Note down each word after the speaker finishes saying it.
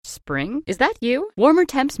spring. Is that you? Warmer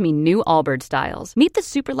temps mean new Allbirds styles. Meet the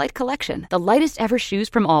Super Light Collection, the lightest ever shoes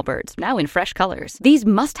from Allbirds, now in fresh colors. These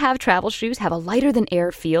must-have travel shoes have a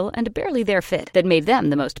lighter-than-air feel and a barely-there fit that made them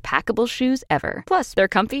the most packable shoes ever. Plus, they're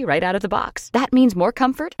comfy right out of the box. That means more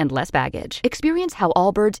comfort and less baggage. Experience how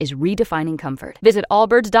Allbirds is redefining comfort. Visit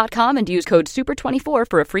allbirds.com and use code SUPER24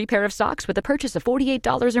 for a free pair of socks with a purchase of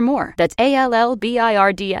 $48 or more. That's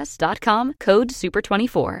ALLBIRDS.com, code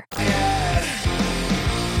SUPER24.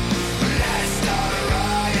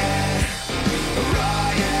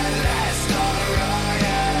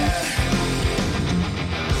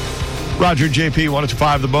 Roger, JP,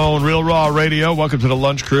 102.5 The Bone, Real Raw Radio. Welcome to the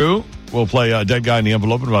lunch crew. We'll play Dead Guy in the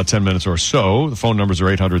Envelope in about 10 minutes or so. The phone numbers are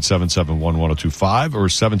 800-771-1025 or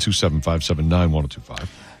 727-579-1025.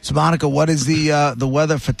 So, Monica, what is the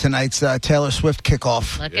weather for tonight's Taylor Swift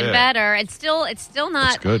kickoff? Looking better. It's still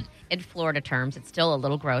not good. In Florida terms. It's still a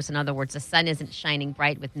little gross. In other words, the sun isn't shining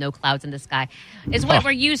bright with no clouds in the sky. Is what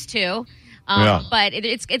we're used to. But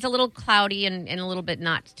it's a little cloudy and a little bit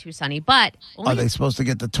not too sunny. But are they supposed to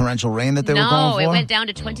get the torrential rain that they were going for? No, it went down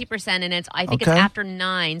to 20%, and it's after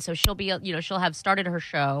 9. So she'll be she'll have started her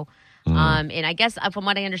show, and I guess from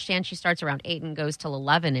what I understand, she starts around 8 and goes till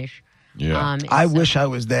 11ish. Yeah, I wish I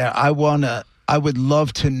was there. I would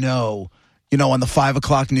love to know. On the 5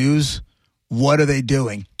 o'clock news. What are they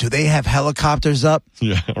doing? Do they have helicopters up?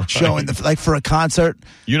 Yeah, right. Showing for a concert?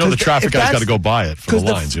 The traffic guy's got to go by it for the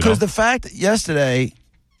lines. Because the fact yesterday,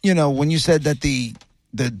 when you said that the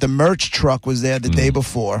merch truck was there the day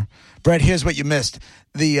before, Brett, here's what you missed.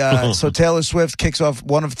 So Taylor Swift kicks off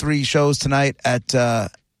one of 3 shows tonight at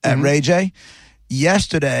Ray J.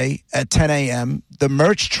 Yesterday at 10 a.m., the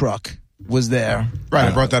merch truck was there. Right,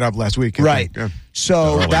 I brought that up last week. Right.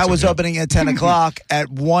 So that was opening at 10 o'clock. At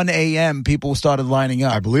 1 a.m., people started lining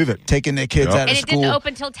up. I believe it. Taking their kids out of school. And it didn't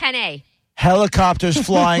open till 10 a.m. Helicopters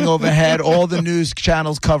flying overhead, all the news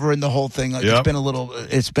channels covering the whole thing. It's been a little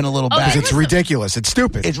bad. It's ridiculous. It's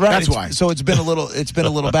stupid. It's right. That's why. So it's been a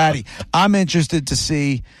little batty. I'm interested to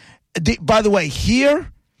see. By the way,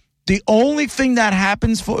 here, the only thing that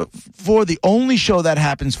happens for the only show that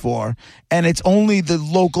happens for, and it's only the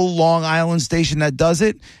local Long Island station that does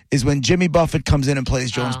it, is when Jimmy Buffett comes in and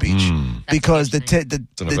plays Jones Beach. Because the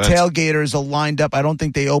tailgaters are lined up. I don't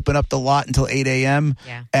think they open up the lot until 8 a.m.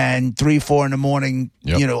 Yeah. And 3, 4 in the morning,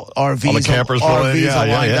 RVs, all the campers are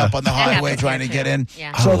lined up on the highway trying to get in.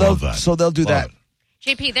 Yeah. So they'll do that.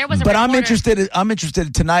 JP, there was a But reporter. I'm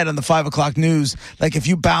interested tonight on the 5 o'clock news. Like if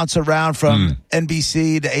you bounce around from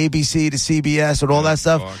NBC to ABC to CBS and all that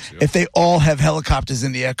stuff, if they all have helicopters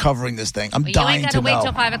in the air covering this thing, I'm dying to know. You ain't got to wait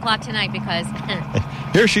till 5 o'clock tonight because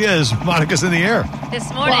here she is. Monica's in the air.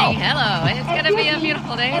 This morning, hello. It's going to be a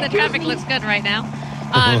beautiful day. The traffic looks good right now.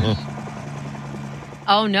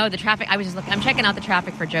 Oh no, the traffic. I was just looking. I'm checking out the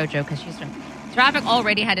traffic for JoJo because traffic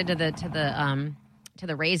already headed to the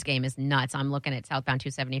Rays game is nuts. I'm looking at southbound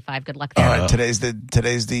 275. Good luck there. All right, today's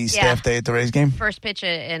the staff day at the Rays game. First pitch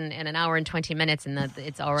in an hour and 20 minutes, and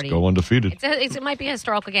it's already go undefeated. It might be a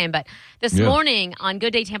historical game, but this morning on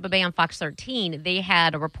Good Day Tampa Bay on Fox 13, they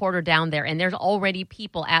had a reporter down there, and there's already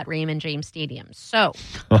people at Raymond James Stadium. So.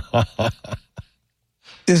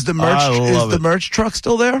 Is the merch truck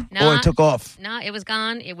still there? Or it took off? No, it was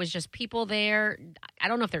gone. It was just people there. I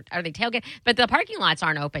don't know if are they tailgate, but the parking lots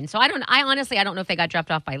aren't open. So I honestly don't know if they got dropped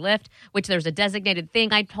off by Lyft, which there's a designated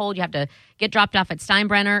thing. I told you have to get dropped off at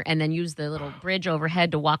Steinbrenner and then use the little bridge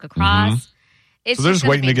overhead to walk across. So they're just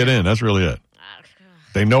waiting to get in. That's really it.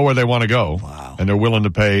 They know where they want to go, and they're willing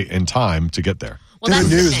to pay in time to get there. Well,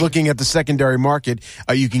 Good news, looking at the secondary market,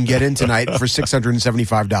 you can get in tonight for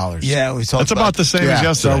 $675. Yeah, we talked That's about the same as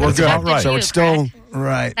yesterday. So we're good. About right. So it's still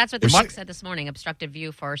right. That's what the chick said this morning. Obstructive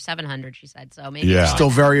view for $700. She said so. Maybe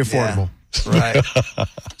still very affordable. Yeah. Right.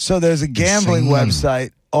 So there's a gambling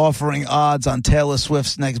website offering odds on Taylor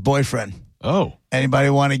Swift's next boyfriend. Oh,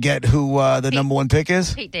 anybody want to get who the number one pick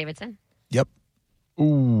is? Pete Davidson. Yep.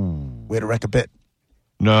 Ooh, way to wreck a bit.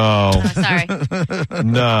 No. Oh, sorry.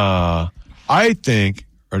 Nah. I think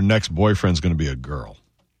her next boyfriend's going to be a girl.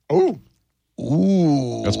 Ooh.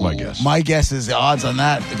 That's my guess. My guess is the odds on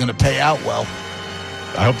that are going to pay out well.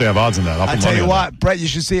 I hope they have odds on that. I'll tell you what, Brett, you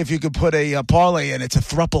should see if you could put a parlay in. It's a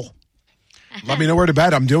thruple. Let me know where to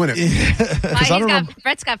bet. I'm doing it.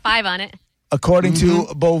 Brett's got 5 on it. According to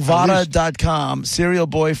Bovada.com, serial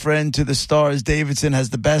boyfriend to the stars Davidson has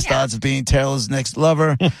the best odds of being Taylor's next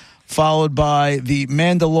lover. Followed by the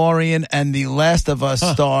Mandalorian and the Last of Us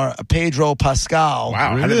star Pedro Pascal.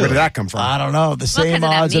 Wow, where did that come from? I don't know. The same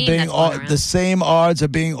odds are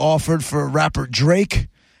being offered for rapper Drake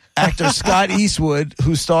actor Scott Eastwood,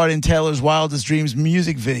 who starred in Taylor's Wildest Dreams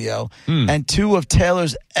music video, and two of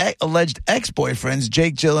Taylor's alleged ex-boyfriends,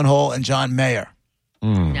 Jake Gyllenhaal and John Mayer.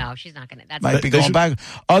 No, she's not going to. That's Might be going back.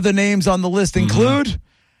 Other names on the list include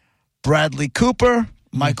Bradley Cooper,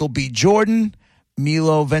 Michael B. Jordan,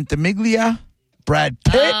 Milo Ventimiglia, Brad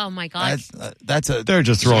Pitt. Oh, my God. They're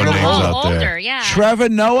just throwing names out there. Older, yeah. Trevor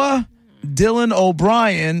Noah, Dylan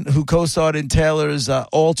O'Brien, who co-starred in Taylor's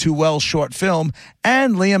All Too Well short film,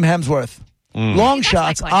 and Liam Hemsworth. Long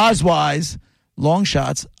shots, odds-wise,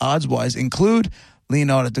 include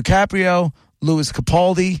Leonardo DiCaprio, Louis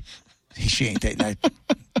Capaldi. She ain't dating that.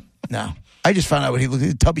 No. I just found out what he looked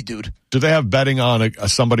like. A tubby dude. Do they have betting on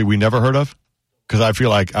somebody we never heard of? Because I feel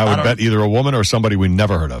like I would bet either a woman or somebody we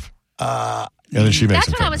never heard of. And then she makes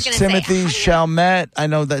That's what I was going to Timothy say. Chalamet. I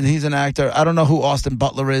know that he's an actor. I don't know who Austin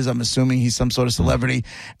Butler is. I'm assuming he's some sort of celebrity.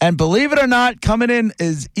 And believe it or not, coming in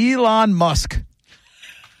is Elon Musk.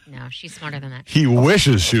 No, she's smarter than that. He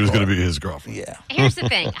wishes she was going to be his girlfriend. Yeah. Here's the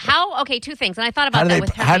thing. Two things. And I thought about that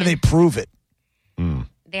with her. How do they prove it?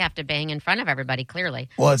 They have to bang in front of everybody, clearly.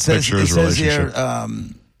 Well, it says here relationship.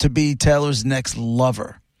 To be Taylor's next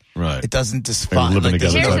lover. Right. It doesn't They're define. living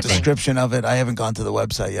There's together. no Here's the thing. description of it. I haven't gone to the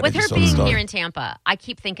website yet. With I her just saw the being story. here in Tampa, I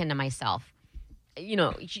keep thinking to myself,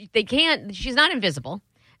 she's not invisible.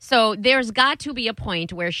 So there's got to be a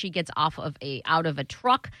point where she gets out of a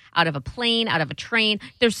truck, out of a plane, out of a train.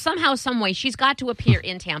 There's somehow, some way she's got to appear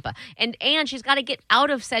in Tampa, and she's got to get out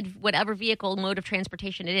of said whatever vehicle, mode of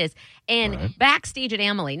transportation it is, and backstage at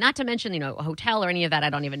Amelie. Not to mention a hotel or any of that. I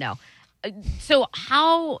don't even know. So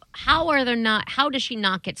how does she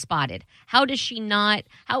not get spotted? How does she not?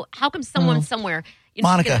 How come someone somewhere?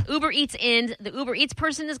 Monica. Uber Eats in. The Uber Eats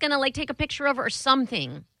person is going to take a picture of her or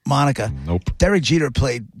something. Monica. Nope. Derek Jeter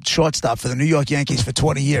played shortstop for the New York Yankees for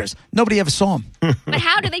 20 years. Nobody ever saw him. But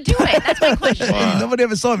how do they do it? That's my question. Nobody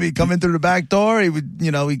ever saw him. He'd come in through the back door. He would,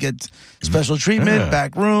 he'd get special treatment,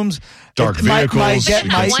 back rooms. Dark vehicles.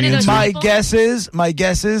 My guess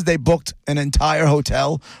is they booked an entire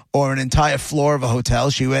hotel or an entire floor of a hotel.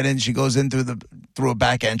 She went in, she goes in through a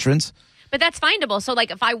back entrance. But that's findable. So,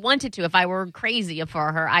 if I wanted to, if I were crazy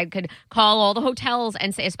for her, I could call all the hotels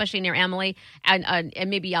and say, especially near Emily and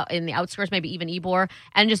maybe out in the outskirts, maybe even Ybor,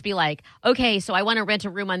 and just be like, okay, so I want to rent a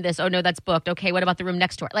room on this. Oh, no, that's booked. Okay, what about the room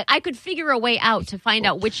next door? I could figure a way out to find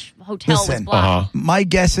out which hotel was blocked. My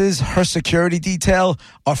guess is her security detail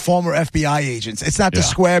are former FBI agents. It's not the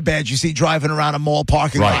square badge you see driving around a mall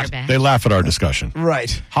parking lot. Right. They laugh at our discussion.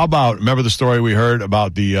 Right. How about, remember the story we heard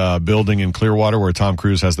about the building in Clearwater where Tom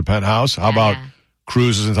Cruise has the penthouse? How about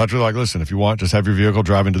Cruise is in touch with listen, if you want, just have your vehicle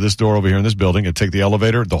drive into this door over here in this building and take the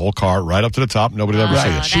elevator, the whole car, right up to the top. Nobody will ever see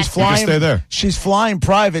it. She's flying. You can stay there. She's flying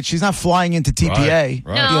private. She's not flying into TPA.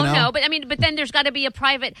 Right. No, but then there's got to be a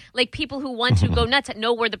private, people who want to go nuts and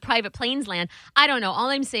know where the private planes land. I don't know.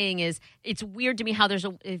 All I'm saying is it's weird to me how there's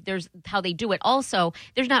how they do it. Also,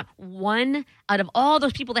 there's not one out of all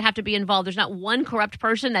those people that have to be involved. There's not one corrupt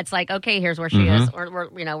person that's like, okay, here's where she is, or we're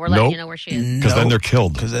letting you know where she is. Because then they're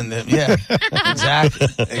killed. Because then,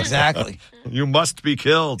 exactly. You must be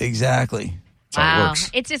killed. Exactly. That's how it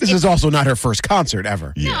works. This is also not her first concert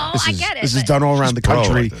ever. No, I get it. This is done all around the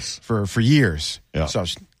country like for years. Yeah. So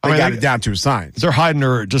they got it down to a science. They're hiding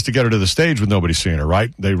her just to get her to the stage with nobody seeing her,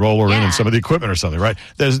 right? They roll her in some of the equipment or something, right?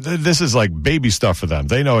 This is like baby stuff for them.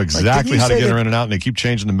 They know exactly how to get her in and out, and they keep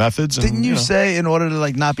changing the methods. Didn't you say in order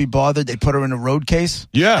to not be bothered, they put her in a road case?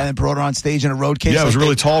 Yeah. And then brought her on stage in a road case? Yeah, it was a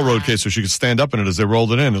really tall road case so she could stand up in it as they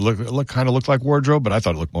rolled it in. It kind of looked like wardrobe, but I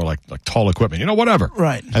thought it looked more like tall equipment. Whatever.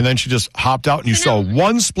 Right. And then she just hopped out, and you saw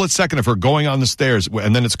one split second of her going on the stairs,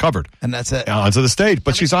 and then it's covered. And that's it. Onto the stage.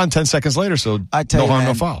 But she's on 10 seconds later, so I tell no you, harm,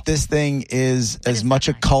 man, no foul. This thing is as much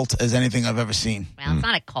a cult as anything I've ever seen. Well, it's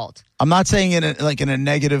not a cult. I'm not saying it in a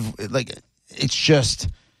negative, it's just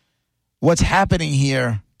what's happening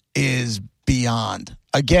here is beyond.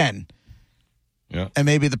 Again, and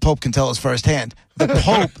maybe the Pope can tell us firsthand.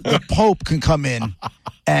 The Pope can come in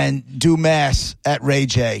and do mass at Ray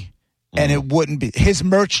J. And it wouldn't be his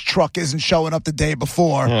merch truck isn't showing up the day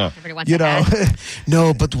before. Everybody wants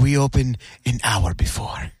No, but we open an hour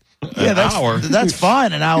before. Yeah, that's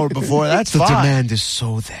fine. An hour before, that's the fine. The demand is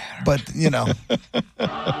so there. But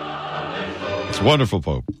it's wonderful,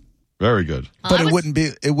 Pope. Very good. But it wouldn't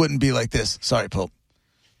be like this. Sorry, Pope.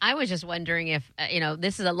 I was just wondering if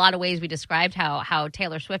this is a lot of ways we described how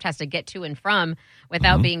Taylor Swift has to get to and from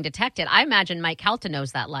without being detected. I imagine Mike Calta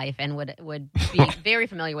knows that life and would be very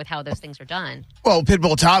familiar with how those things are done. Well,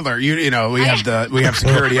 Pitbull, Toddler, we have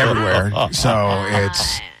security everywhere, so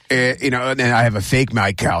it's. And I have a fake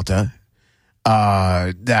Mike Calta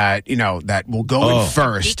that will go in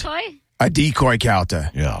first. Decoy? A decoy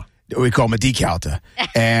Calta. Yeah. We call him a decalta.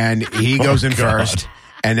 And he goes in first.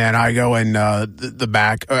 And then I go in the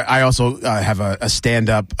back. I also have a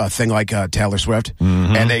stand-up thing like Taylor Swift.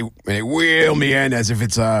 Mm-hmm. And they wheel me in as if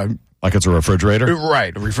it's like it's a refrigerator?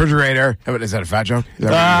 Right, a refrigerator. Is that a fat joke? Is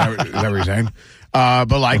that what you're saying? But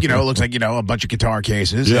like, it looks like, a bunch of guitar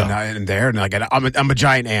cases and there. And like, I'm a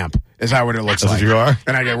giant amp. Is that what it looks like? That's what you are?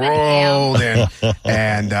 And I get rolled in.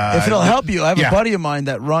 And if it'll help you, I have a buddy of mine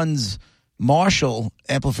that runs Marshall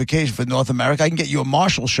amplification for North America. I can get you a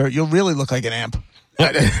Marshall shirt. You'll really look like an amp.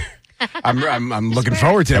 I'm looking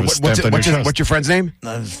forward to it. What's your friend's name?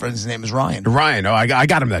 His friend's name is Ryan. Ryan. Oh, I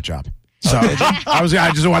got him that job. So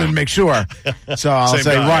I just wanted to make sure. So I'll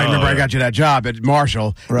say, Ryan, remember I got you that job at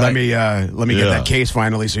Marshall. Right. Let me get that case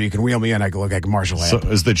finally, so you can wheel me in. I can look like a Marshall amp. So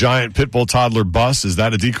is the giant Pitbull Toddler bus? Is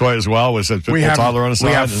that a decoy as well? Was it Pitbull Toddler on the side?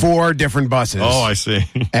 We have 4 different buses. Oh, I see.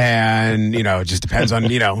 And it just depends on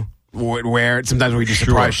where. Sometimes we do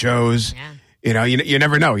surprise shows. Yeah. You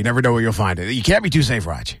never know. You never know where you'll find it. You can't be too safe,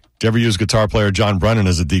 Raj. Do you ever use guitar player John Brennan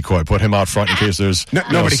as a decoy? Put him out front in case there's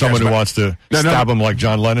someone who wants to stab him like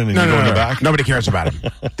John Lennon and you go in the back? Nobody cares about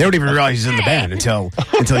him. They don't even realize he's in the band until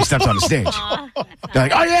he steps on the stage. They're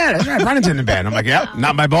like, oh, yeah, that's right. Brennan's in the band. I'm like, yeah,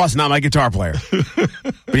 not my boss, not my guitar player.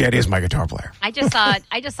 But yeah, it is my guitar player. I just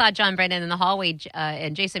saw John Brennan in the hallway,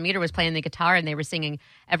 and Jason Meter was playing the guitar, and they were singing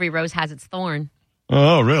 "Every Rose Has Its Thorn."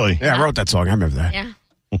 Oh, really? Yeah, I wrote that song. I remember that. Yeah.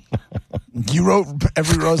 You wrote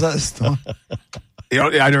Every Rose Has Its Thorn?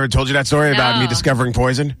 I never told you that story about me discovering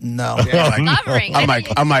poison. No.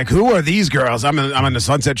 I'm like, who are these girls? I'm on the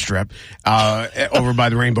Sunset Strip, over by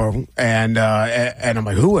the Rainbow, and I'm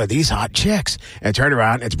like, who are these hot chicks? And I turn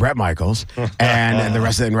around, it's Bret Michaels, and the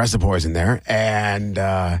rest of the Poison there, and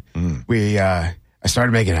I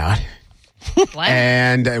started making out. What?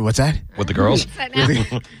 And what's that? With the girls?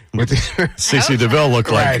 With Cece DeVille looked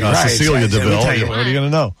like Cecilia DeVille. What are you going to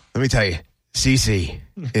know? Let me tell you, Cece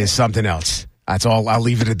is something else. That's all. I'll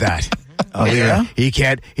leave it at that. Oh, yeah? He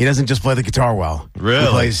doesn't just play the guitar well.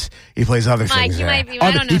 Really? He plays other things. You might be,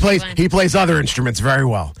 I don't know he plays other instruments very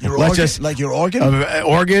well. Like your organ?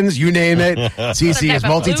 Organs, you name it. Cece is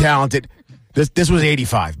multi-talented. This was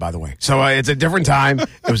 85, by the way. So it's a different time.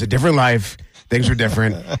 It was a different life. Things were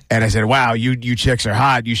different. And I said, wow, you chicks are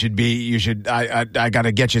hot. I got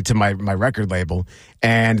to get you to my record label.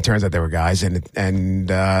 And it turns out they were guys. And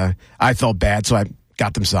I felt bad, so I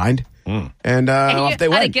got them signed. And off they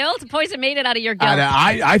went. Out of guilt? Poison made it out of your guilt.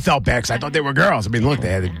 I felt bad because I thought they were girls. I mean, look,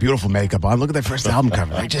 they had beautiful makeup on. Look at their first album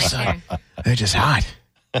cover. They're just hot.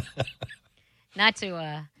 Not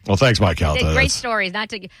to. Well, thanks, Mike Calta. Great stories. Not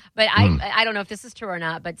to, but I don't know if this is true or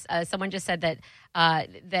not. But someone just said that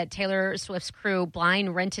that Taylor Swift's crew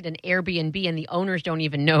blind rented an Airbnb and the owners don't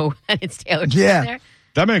even know that it's Taylor Swift there.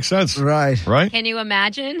 That makes sense. Right. Can you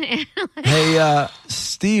imagine? Hey,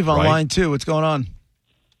 Steve on line 2. What's going on?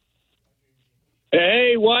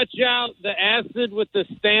 Hey, watch out. The acid with the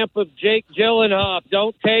stamp of Jake Gyllenhaal.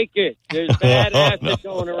 Don't take it. There's bad acid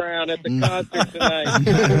going around at the concert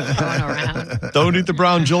tonight. Don't eat the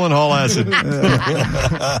brown Gyllenhaal acid.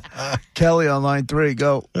 Kelly on line 3.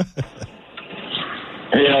 Go. Hey,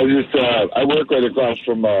 I work right across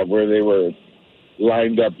from where they were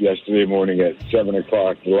lined up yesterday morning at 7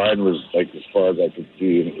 o'clock. The line was like as far as I could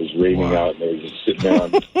see, and it was raining out, and they were just sitting there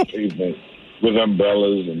on the pavement with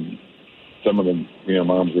umbrellas, and some of them,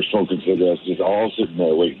 moms were smoking cigarettes, just all sitting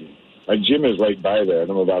there waiting. My gym is right by there, and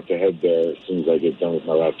I'm about to head there as soon as I get done with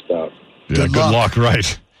my last stop. Yeah, good luck, right.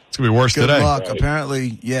 It's going to be worse today. Good luck, right.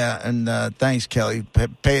 Apparently, yeah. And thanks, Kelly.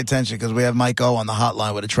 Pay attention because we have Mike O on the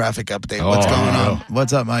hotline with a traffic update. What's going on?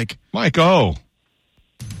 What's up, Mike? Mike O.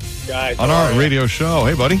 Guys, on our radio show.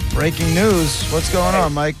 Hey, buddy. Breaking news. What's going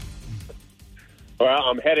on, Mike? Well,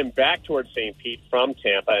 I'm heading back towards St. Pete from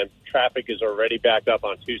Tampa, and traffic is already backed up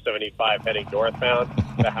on 275 heading northbound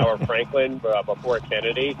to Howard Franklin before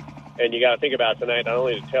Kennedy. And you got to think about tonight, not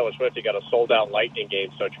only is Taylor Swift, you got a sold-out Lightning game,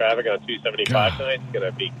 so traffic on 275 tonight is going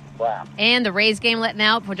to be crap. And the Rays game letting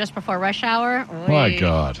out just before rush hour. My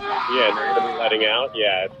God. Yeah, they're going to be letting out.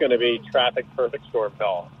 Yeah, it's going to be traffic perfect storm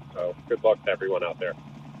hell. So good luck to everyone out there.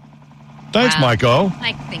 Thanks, Mike O.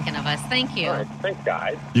 Mike thinking of us. Thank you. All right, thanks,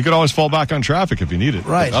 guys. You could always fall back on traffic if you need it.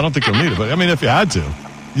 Right. I don't think you'll need it, but I mean, if you had to.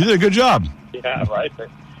 You did a good job. Yeah, right.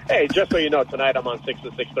 Hey, just so you know, tonight I'm on 6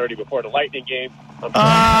 to 6:30 before the Lightning game.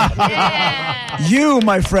 Yeah. You,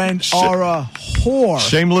 my friend, are a whore.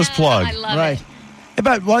 Shameless plug. I love Right. it. Hey,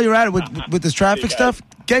 but while you're at it with this traffic stuff,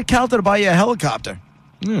 get Calta to buy you a helicopter.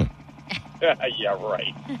 Yeah. Yeah,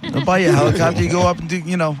 right. They'll buy you a helicopter. You go up and do,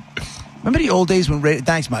 Remember the old days when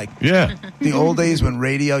thanks, Mike. Yeah. The old days when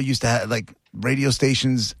radio used to have, like, radio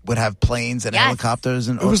stations would have planes and Yes. helicopters.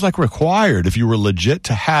 And It was like required if you were legit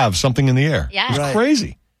to have something in the air. Yeah. It was Right.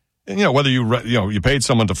 crazy. And, whether you paid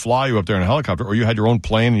someone to fly you up there in a helicopter or you had your own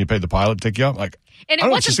plane and you paid the pilot to take you up. Like, And I it don't know, it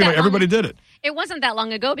wasn't just seemed that like everybody long- did it. It wasn't that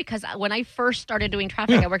long ago because when I first started doing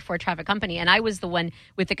traffic, I worked for a traffic company, and I was the one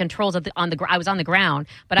with the controls I was on the ground,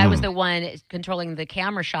 but I was the one controlling the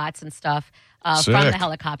camera shots and stuff from Sick. the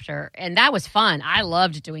helicopter, and that was fun. I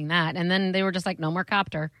loved doing that. And then they were just like, "No more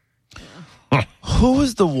copter." Who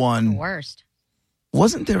was the one? Worst.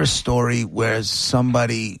 Wasn't there a story where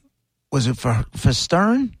somebody, was it for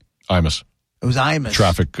Stern? Imus. It was Imus.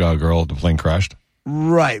 Traffic girl, the plane crashed.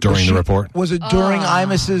 Right. During the report? Was it during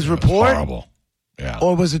Imus's report? Horrible. Yeah.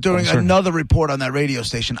 Or was it during I'm certain. another report on that radio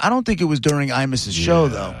station? I don't think it was during Imus's show,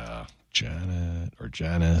 though. Janet or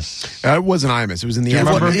Janice. It wasn't Imus. It was in the Do you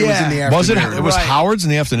afternoon. remember? It was in the Yeah. Was it? afternoon. It was Right. Howard's in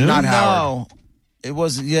the afternoon? Not No, Howard. it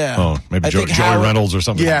wasn't. Yeah. Oh, maybe I think Joey Howard- Reynolds or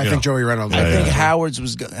something. Yeah, I think Joey Reynolds. Yeah, I think yeah.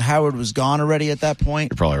 Howard was gone already at that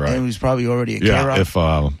point. You're probably right. And he was probably already a Yeah, K-Rock. if,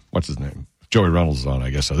 what's his name? Joey Reynolds is on, I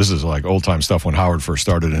guess so. This is like old time stuff when Howard first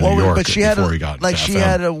started in New York but she had before he got to she FM.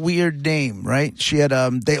 had a weird name, right? She had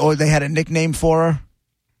they had a nickname for her.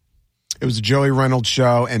 It was a Joey Reynolds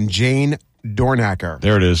show and Jane Dornacker.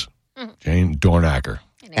 There it is. Jane Dornacker.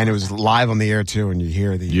 And it was live on the air, too, and you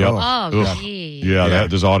hear the... Yep. Oh, Ugh. gee. Yeah,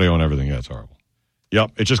 there's audio and everything. Yeah, it's horrible.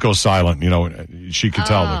 Yep, it just goes silent. She could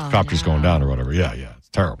tell that the copter's going down or whatever. Yeah, it's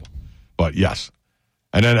terrible. But yes.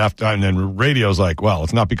 And then radio's like, well,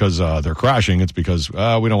 it's not because they're crashing. It's because we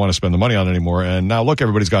don't want to spend the money on it anymore. And now look,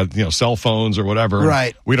 everybody's got cell phones or whatever.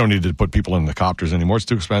 Right. We don't need to put people in the copters anymore. It's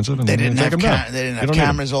too expensive. And They didn't take have them down. they didn't You have don't need them.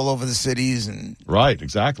 cameras all over the cities, and Right,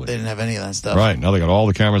 exactly. they didn't have any of that stuff. Right, now they got all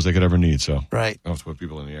the cameras they could ever need. So Right. don't have to put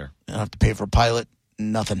people in the air. You don't have to pay for a pilot.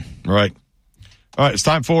 Nothing. Right. All right, it's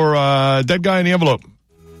time for Dead Guy in the Envelope.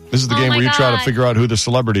 This is the Oh game my where you try to God. figure out who the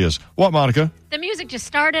celebrity is. What, Monica? The music just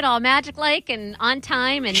started all magic-like and on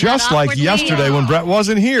time, and Just not like awkwardly. yesterday when Brett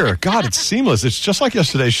wasn't here. God, it's seamless. It's just like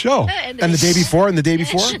yesterday's show. And the day before and the day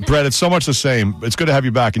before? Brett, it's so much the same. It's good to have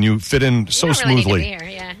you back, and you fit in so You don't really need to smoothly. be here,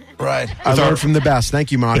 yeah. Right. I learned from the best.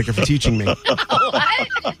 Thank you, Monica, for teaching me.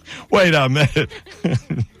 What? Wait a minute.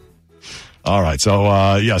 All right,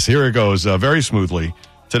 so yes, here it goes very smoothly.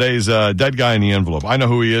 Today's Dead Guy in the Envelope. I know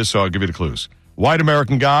who he is, so I'll give you the clues. White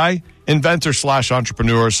American guy,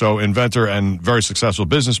 inventor/entrepreneur, so inventor and very successful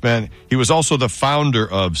businessman. He was also the founder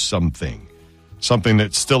of something that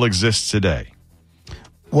still exists today.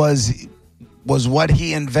 Was what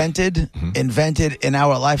he invented invented in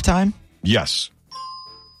our lifetime? Yes.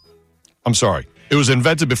 I'm sorry. It was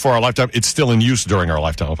invented before our lifetime. It's still in use during our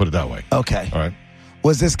lifetime. I'll put it that way. Okay. All right.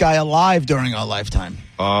 Was this guy alive during our lifetime?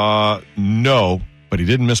 No, but he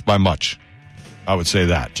didn't miss by much. I would say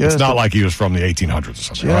that. Just it's not a- like he was from the 1800s or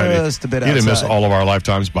something, right? Just a bit He didn't miss outside. all of our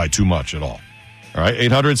lifetimes by too much at all. All right,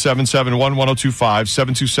 800-771-1025,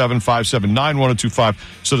 727-579-1025.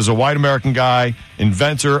 So there's a white American guy,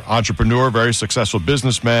 inventor, entrepreneur, very successful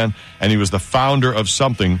businessman, and he was the founder of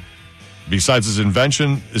something. Besides his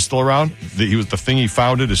invention is still around, the thing he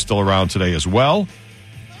founded is still around today as well.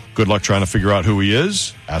 Good luck trying to figure out who he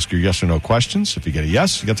is. Ask your yes or no questions. If you get a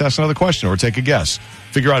yes, you get to ask another question or take a guess.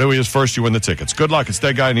 Figure out who he is first, you win the tickets. Good luck. It's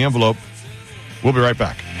Dead Guy in the Envelope. We'll be right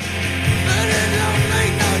back.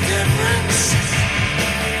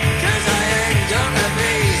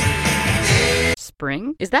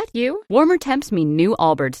 Spring? Is that you? Warmer temps mean new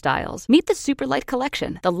Allbirds styles. Meet the Superlight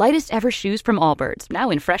Collection, the lightest ever shoes from Allbirds,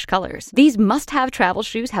 now in fresh colors. These must-have travel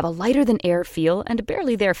shoes have a lighter-than-air feel and a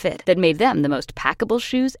barely-there fit that made them the most packable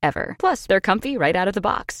shoes ever. Plus, they're comfy right out of the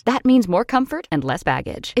box. That means more comfort and less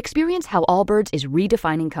baggage. Experience how Allbirds is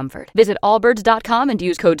redefining comfort. Visit allbirds.com and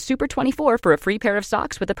use code SUPER24 for a free pair of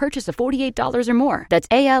socks with a purchase of $48 or more. That's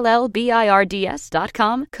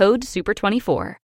ALLBIRDS.com, code SUPER24.